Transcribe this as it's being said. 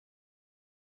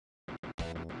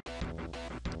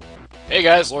Hey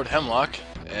guys, Lord Hemlock,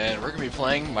 and we're going to be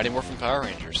playing Mighty Morphin Power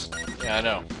Rangers. Yeah, I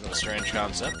know, a strange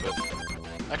concept, but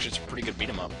actually it's a pretty good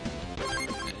beat-em-up.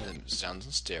 It sounds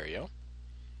in stereo.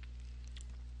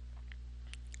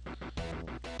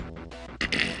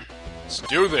 Let's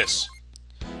do this!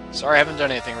 Sorry I haven't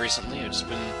done anything recently, I've just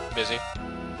been busy.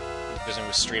 Busy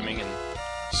with streaming and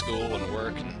school and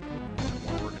work and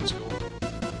more work and school.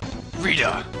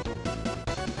 Rita!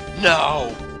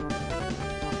 No!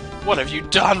 What have you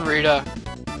done, Rita?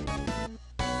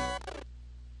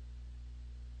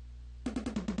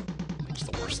 It's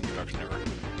the worst introduction ever.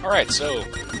 Alright, so,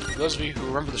 for those of you who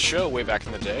remember the show way back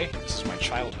in the day, this is my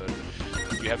childhood,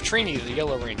 you have Trini, the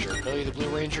Yellow Ranger, Billy the Blue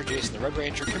Ranger, Jason the Red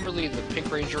Ranger, Kimberly the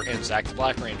Pink Ranger, and Zack the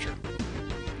Black Ranger.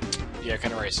 Yeah,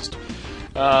 kinda racist.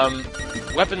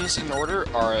 Weapons in order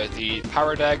are the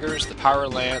Power Daggers, the Power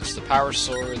Lance, the Power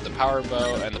Sword, the Power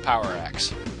Bow, and the Power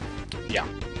Axe. Yeah.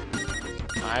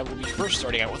 I will be first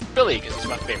starting out with Billy, because he's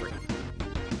my favorite.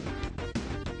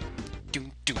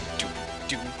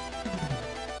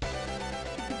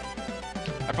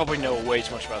 I probably know way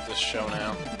too much about this show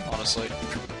now, honestly.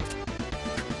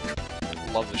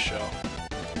 Love this show.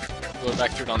 Going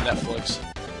back through it on Netflix.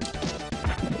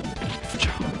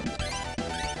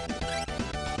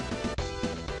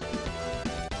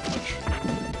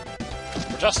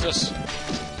 For justice!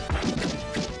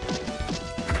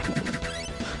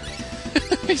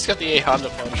 He's got the A Honda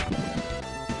punch.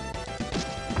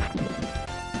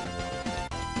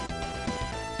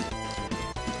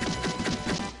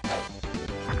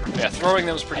 Yeah, throwing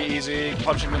them was pretty easy,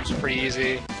 punching them was pretty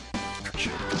easy.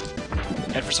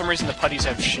 And for some reason the putties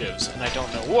have shivs, and I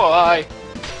don't know why.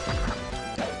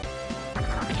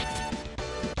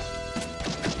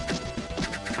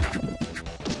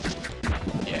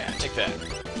 Yeah, take that.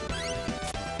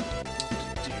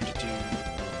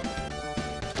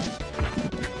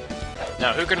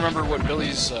 Now, who can remember what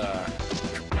Billy's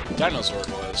dinosaur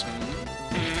was?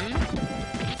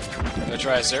 The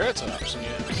Triceratops,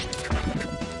 yes.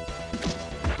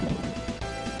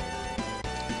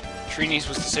 Trini's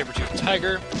was the saber-toothed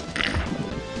tiger.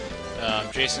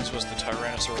 Jason's was the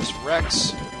Tyrannosaurus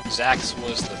Rex. Zack's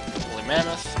was the woolly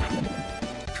mammoth.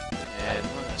 And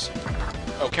what did I say?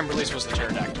 Oh, Kimberly's was the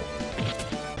pterodactyl.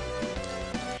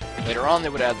 Later on, they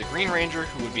would add the Green Ranger,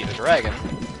 who would be the dragon.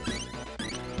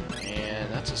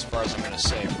 And that's as far as I'm going to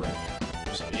say for it.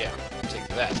 So yeah, take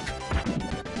that.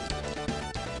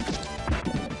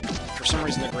 For some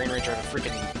reason, the Green Ranger had a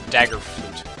freaking dagger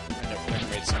flute. And it never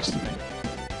made sense to me.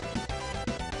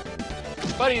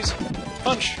 Buddies!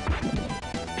 Punch!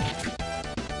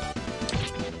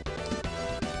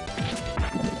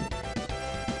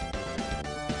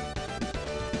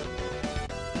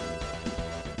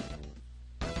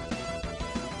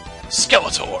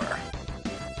 Skeletor!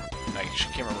 I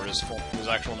can't remember his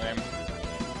actual name.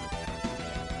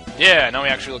 Yeah, now he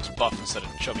actually looks buff instead of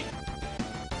chubby.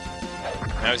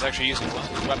 Now he's actually using his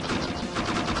weapon.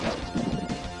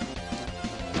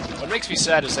 What makes me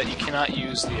sad is that you cannot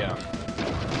use the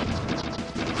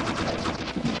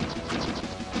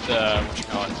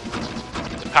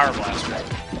Power Blaster.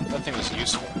 That thing was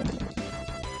useful.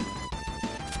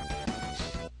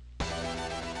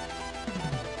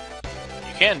 What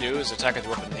you can do is attack with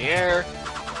your weapon in the air,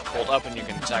 hold up and you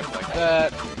can attack like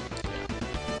that.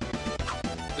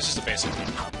 This is the basic thing.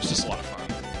 It's just a lot of fun.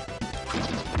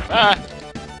 Ah!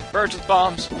 Birds with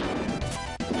bombs!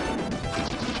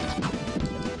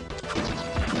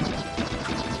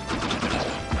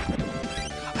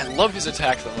 I love his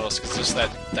attack the most, because it's just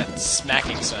that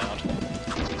smacking sound.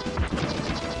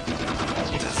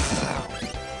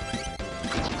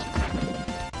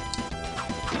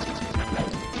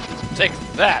 Take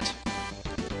that!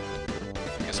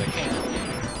 I guess I can.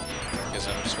 Because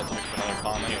I'm just about to make another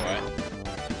bomb anyway.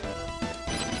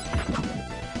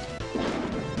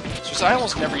 It's just I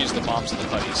almost never use the bombs on the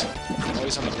putties. I'm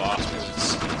always on the boss,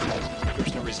 because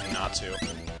there's no reason not to.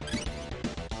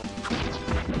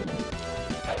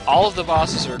 All of the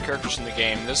bosses are characters in the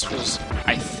game. This was,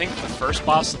 I think, the first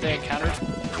boss that they encountered.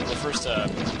 The first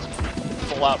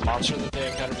full-out monster that they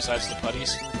encountered besides the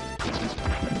putties.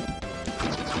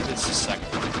 It's the second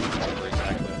one. I don't remember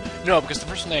exactly. No, because the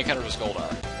first one they encountered was Goldar.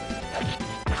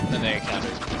 And then they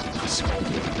encountered Skull.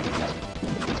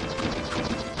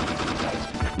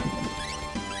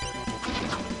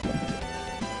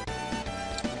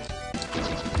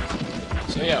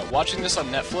 So yeah, watching this on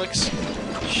Netflix,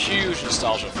 huge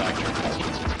nostalgia factor.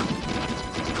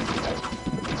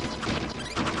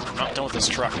 I'm not done with this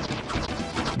truck.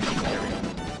 There we go.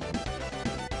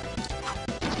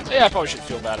 Yeah, I probably should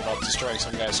feel bad about destroying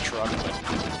some guy's truck, but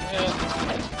yeah,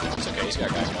 it's okay, he's got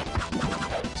a guy gun.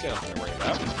 He's got nothing to worry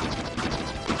about.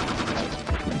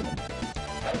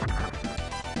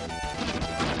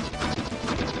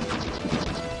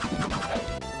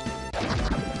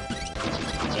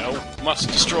 Must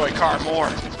destroy Car more.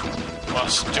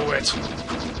 Must do it.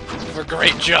 For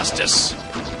great justice.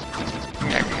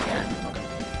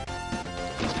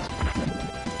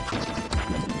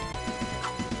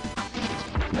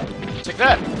 Take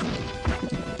that.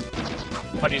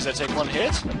 Putties that take one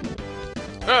hit?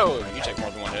 Oh, you take more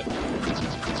than one hit.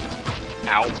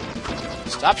 Ow.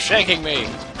 Stop shanking me!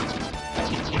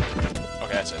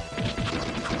 Okay, that's it.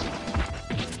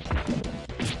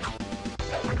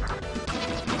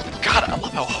 God, I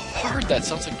love how hard that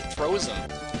sounds like throws him.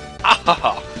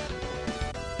 Ah!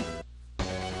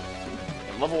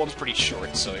 And level 1's pretty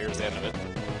short, so here's the end of it.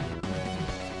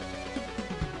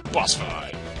 Boss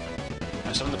fight!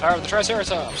 I summon the power of the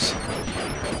Triceratops!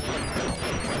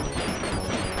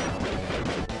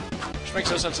 Which makes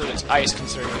no sense that it's ice,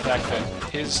 considering the fact that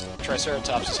his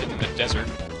Triceratops is hidden in the desert.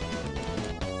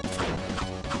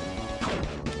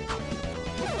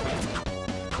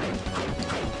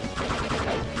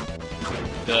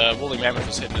 The woolly mammoth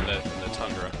was hidden in the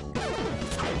tundra.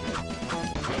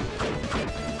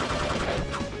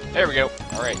 There we go.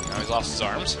 Alright, now he's lost his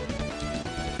arms.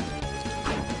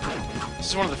 This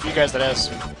is one of the few guys that has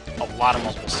a lot of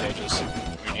multiple stages. I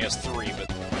mean, he has 3, but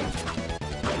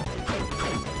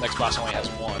next boss only has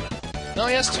 1. No,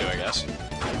 he has 2, I guess.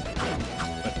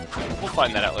 But we'll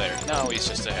find that out later. No, he's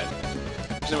just ahead.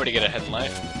 There's no way to get ahead in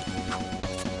life.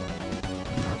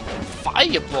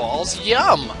 Fireballs!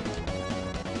 Yum!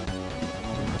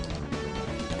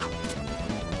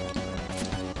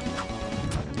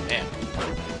 Man.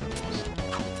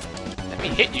 Let me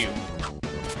hit you!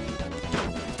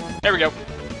 There we go.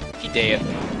 He dead.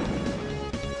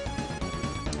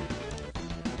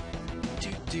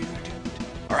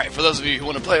 Alright, for those of you who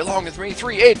want to play along with me,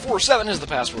 3847 is the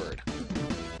password.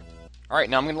 Alright,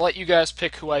 now I'm going to let you guys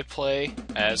pick who I play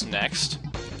as next.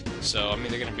 So I'm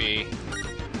either going to be...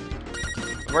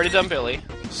 I've already done Billy,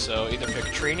 so either pick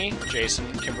Trini,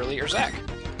 Jason, Kimberly, or Zach.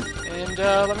 And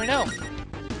let me know.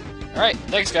 Alright,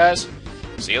 thanks guys.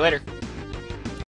 See you later.